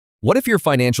What if your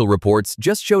financial reports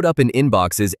just showed up in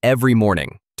inboxes every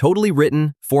morning, totally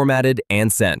written, formatted,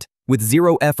 and sent, with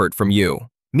zero effort from you?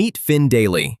 Meet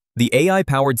FinDaily, the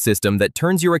AI-powered system that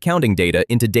turns your accounting data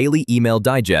into daily email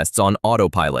digests on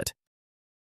autopilot.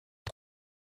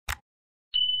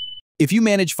 If you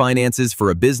manage finances for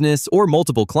a business or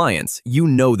multiple clients, you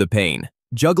know the pain.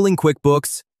 Juggling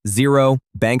QuickBooks, Xero,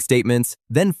 bank statements,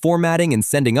 then formatting and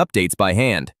sending updates by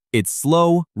hand. It's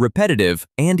slow, repetitive,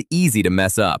 and easy to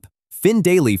mess up.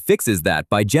 FinDaily fixes that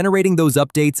by generating those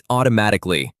updates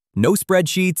automatically. No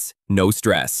spreadsheets, no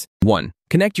stress. 1.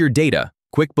 Connect your data,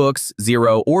 QuickBooks,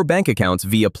 Xero, or bank accounts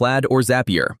via Plaid or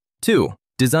Zapier. 2.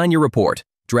 Design your report.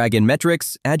 Drag in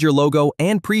metrics, add your logo,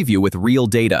 and preview with real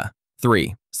data.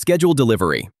 3. Schedule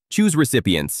delivery. Choose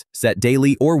recipients, set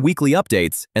daily or weekly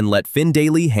updates, and let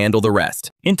FinDaily handle the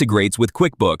rest. Integrates with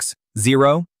QuickBooks,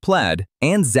 Xero, Plaid,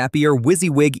 and Zapier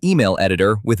WYSIWYG email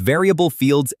editor with variable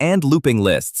fields and looping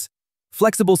lists.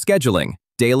 Flexible scheduling,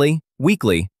 daily,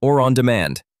 weekly, or on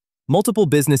demand. Multiple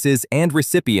businesses and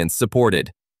recipients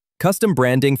supported. Custom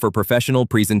branding for professional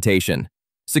presentation.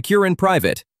 Secure and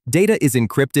private. Data is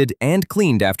encrypted and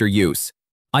cleaned after use.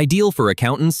 Ideal for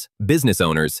accountants, business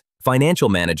owners, financial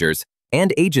managers,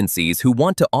 and agencies who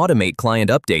want to automate client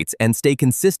updates and stay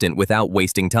consistent without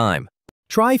wasting time.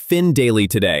 Try FinDaily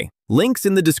today. Links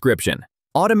in the description.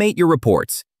 Automate your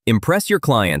reports, impress your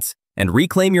clients, and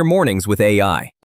reclaim your mornings with AI.